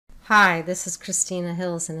Hi, this is Christina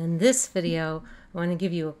Hills, and in this video I want to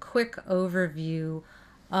give you a quick overview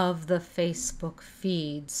of the Facebook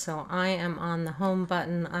feed. So I am on the home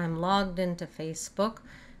button. I'm logged into Facebook.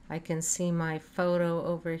 I can see my photo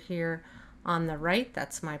over here on the right.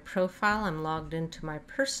 That's my profile. I'm logged into my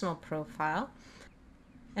personal profile.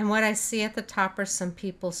 And what I see at the top are some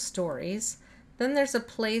people's stories. Then there's a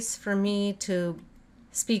place for me to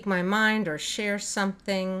speak my mind or share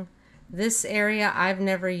something. This area I've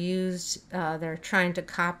never used. They're trying to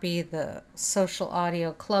copy the Social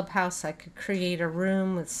Audio Clubhouse. I could create a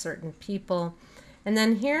room with certain people. And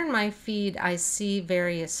then here in my feed, I see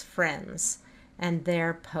various friends and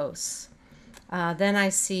their posts. Then I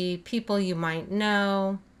see people you might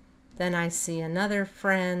know. Then I see another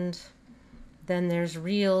friend. Then there's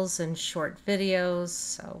reels and short videos,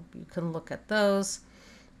 so you can look at those.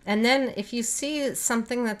 And then if you see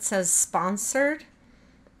something that says sponsored,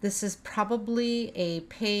 this is probably a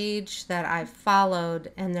page that I've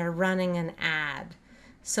followed and they're running an ad.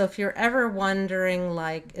 So if you're ever wondering,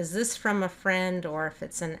 like, is this from a friend or if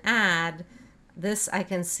it's an ad, this I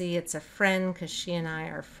can see it's a friend because she and I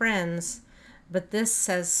are friends, but this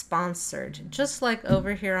says sponsored. Just like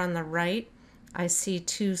over here on the right, I see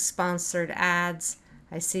two sponsored ads.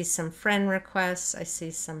 I see some friend requests. I see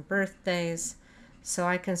some birthdays. So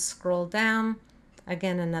I can scroll down.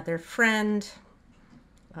 Again, another friend.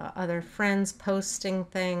 Other friends posting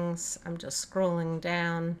things. I'm just scrolling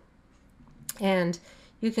down. And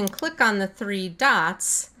you can click on the three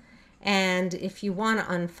dots. And if you want to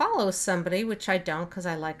unfollow somebody, which I don't because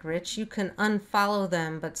I like Rich, you can unfollow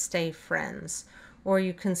them but stay friends. Or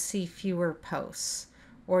you can see fewer posts.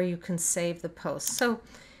 Or you can save the post. So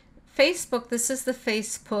Facebook, this is the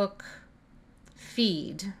Facebook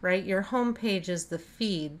feed, right? Your home page is the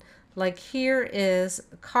feed. Like here is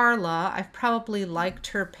Carla. I've probably liked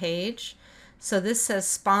her page. So this says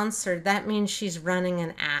sponsored. That means she's running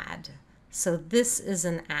an ad. So this is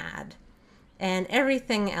an ad. And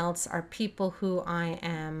everything else are people who I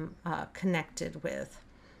am connected with.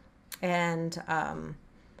 And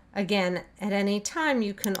again, at any time,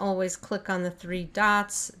 you can always click on the three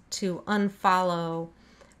dots to unfollow,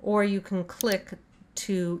 or you can click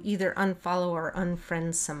to either unfollow or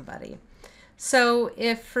unfriend somebody. So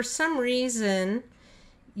if for some reason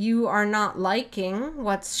you are not liking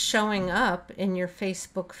what's showing up in your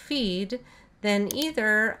Facebook feed, then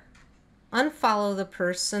either unfollow the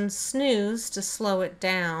person, snooze to slow it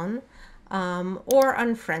down, or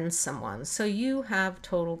unfriend someone. So you have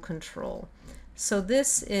total control. So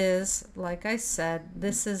this is, like I said,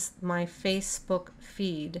 this is my Facebook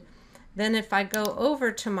feed. Then if I go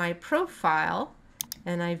over to my profile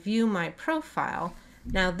and I view my profile,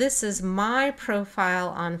 now this is my profile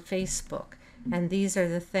on Facebook. And these are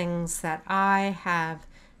the things that I have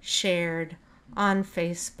shared on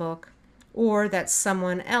Facebook or that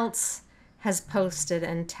someone else has posted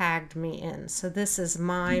and tagged me in. So this is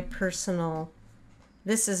my personal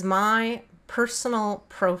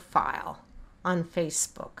profile on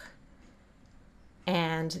Facebook.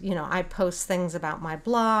 And, you know, I post things about my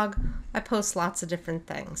blog. I post lots of different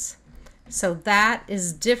things. So that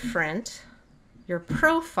is different. Your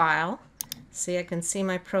profile, see, I can see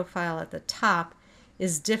my profile at the top,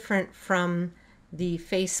 is different from the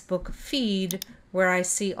Facebook feed where I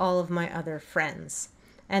see all of my other friends.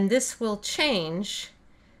 And this will change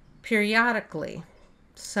periodically.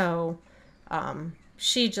 So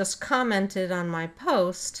she just commented on my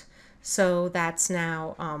post, so that's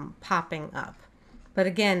now popping up. But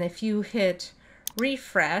again, if you hit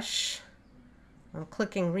refresh, I'm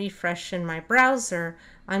clicking refresh in my browser,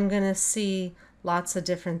 I'm going to see lots of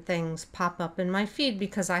different things pop up in my feed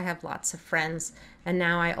because I have lots of friends. And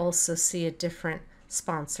now I also see a different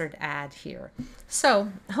sponsored ad here.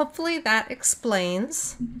 So hopefully that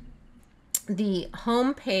explains the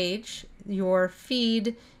home page, your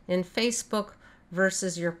feed in Facebook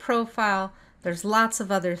versus your profile. There's lots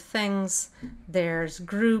of other things. There's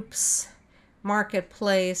groups,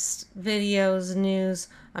 marketplace, videos, news.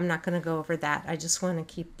 I'm not going to go over that. I just want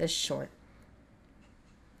to keep this short.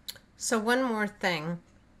 So one more thing.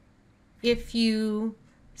 If you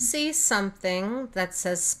see something that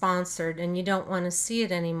says sponsored and you don't want to see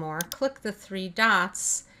it anymore, click the three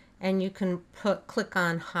dots and you can click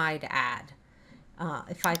on hide ad.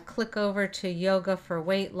 If I click over to yoga for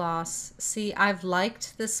weight loss, see, I've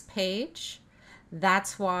liked this page.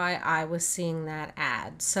 That's why I was seeing that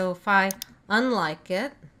ad. So if I unlike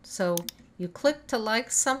it, so you click to like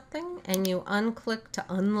something and you unclick to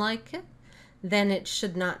unlike it, then it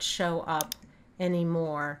should not show up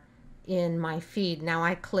anymore in my feed. Now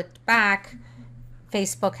I clicked back.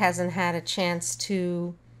 Facebook hasn't had a chance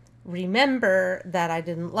to remember that I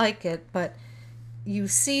didn't like it, but you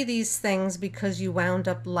see these things because you wound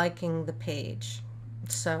up liking the page.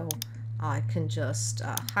 So I can just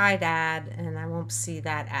hide ad and I won't see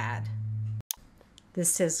that ad.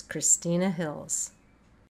 This is Christina Hills.